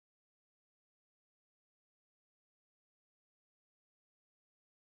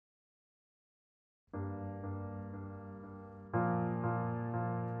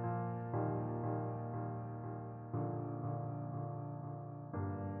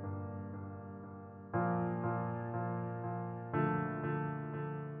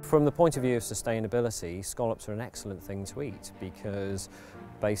From the point of view of sustainability, scallops are an excellent thing to eat because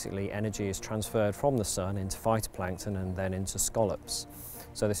basically energy is transferred from the sun into phytoplankton and then into scallops.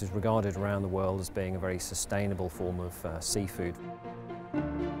 So this is regarded around the world as being a very sustainable form of seafood.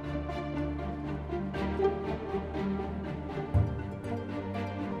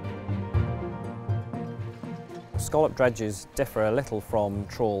 Scallop dredges differ a little from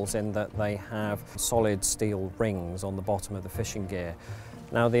trawls in that they have solid steel rings on the bottom of the fishing gear.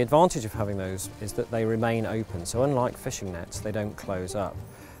 Now the advantage of having those is that they remain open, so unlike fishing nets they don't close up.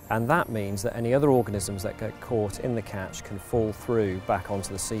 And that means that any other organisms that get caught in the catch can fall through back onto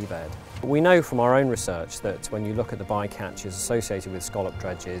the seabed. We know from our own research that when you look at the bycatches associated with scallop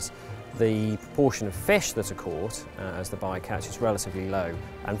dredges, the proportion of fish that are caught as the bycatch is relatively low,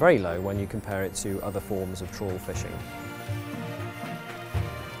 and very low when you compare it to other forms of trawl fishing.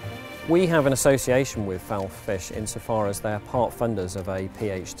 We have an association with fowl fish insofar as they're part funders of a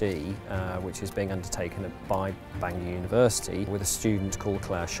PhD which is being undertaken by Bangor University with a student called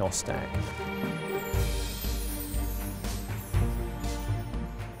Claire Shostak.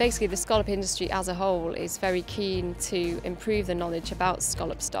 Basically, the scallop industry as a whole is very keen to improve the knowledge about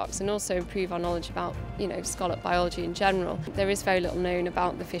scallop stocks and also improve our knowledge about, scallop biology in general. There is very little known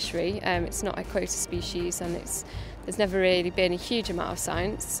about the fishery. It's not a quota species, and there's never really been a huge amount of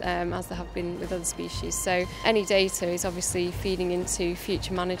science, as there have been with other species. So any data is obviously feeding into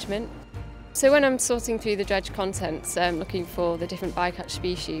future management. So when I'm sorting through the dredge contents, looking for the different bycatch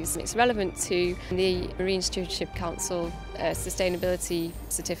species, it's relevant to the Marine Stewardship Council sustainability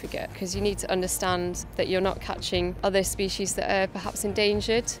certificate, because you need to understand that you're not catching other species that are perhaps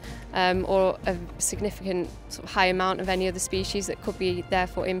endangered or a significant high amount of any other species that could be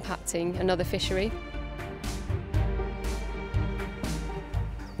therefore impacting another fishery.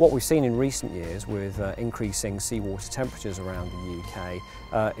 What we've seen in recent years with increasing seawater temperatures around the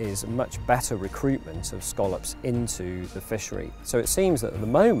UK is much better recruitment of scallops into the fishery. So it seems that at the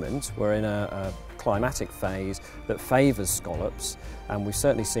moment we're in a climatic phase that favours scallops, and we've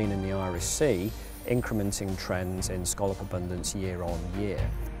certainly seen in the Irish Sea incrementing trends in scallop abundance year on year.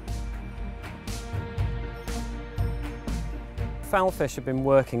 Fowl-fish have been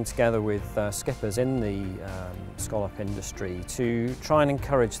working together with skippers in the scallop industry to try and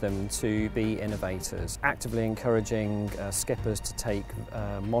encourage them to be innovators, actively encouraging skippers to take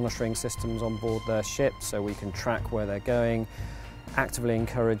monitoring systems on board their ships so we can track where they're going, actively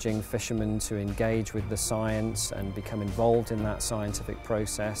encouraging fishermen to engage with the science and become involved in that scientific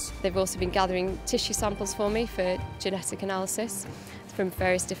process. They've also been gathering tissue samples for me for genetic analysis from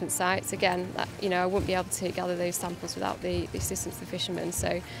various different sites. Again, I wouldn't be able to gather those samples without the assistance of the fishermen.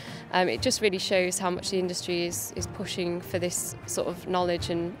 So it just really shows how much the industry is pushing for this sort of knowledge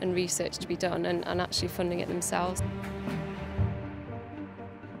and research to be done and actually funding it themselves.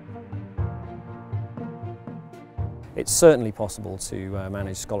 It's certainly possible to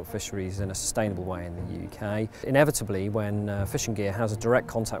manage scallop fisheries in a sustainable way in the UK. Inevitably, when fishing gear has a direct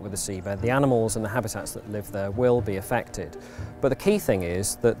contact with the seabed, the animals and the habitats that live there will be affected. But the key thing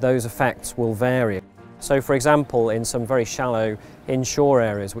is that those effects will vary. So for example, in some very shallow inshore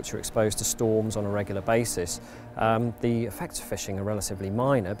areas which are exposed to storms on a regular basis, the effects of fishing are relatively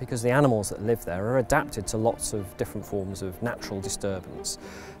minor because the animals that live there are adapted to lots of different forms of natural disturbance.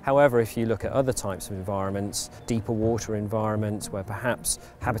 However, if you look at other types of environments, deeper water environments where perhaps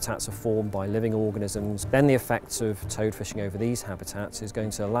habitats are formed by living organisms, then the effects of toad fishing over these habitats is going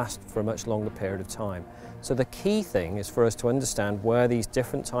to last for a much longer period of time. So the key thing is for us to understand where these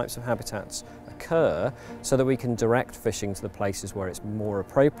different types of habitats occur so that we can direct fishing to the places where it's more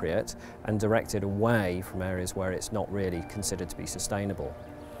appropriate and direct it away from areas where it's not really considered to be sustainable.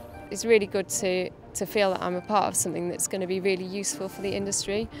 It's really good to feel that I'm a part of something that's going to be really useful for the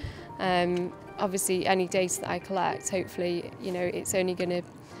industry. Obviously any data that I collect, hopefully it's only going to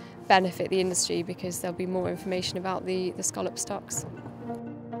benefit the industry because there'll be more information about the scallop stocks.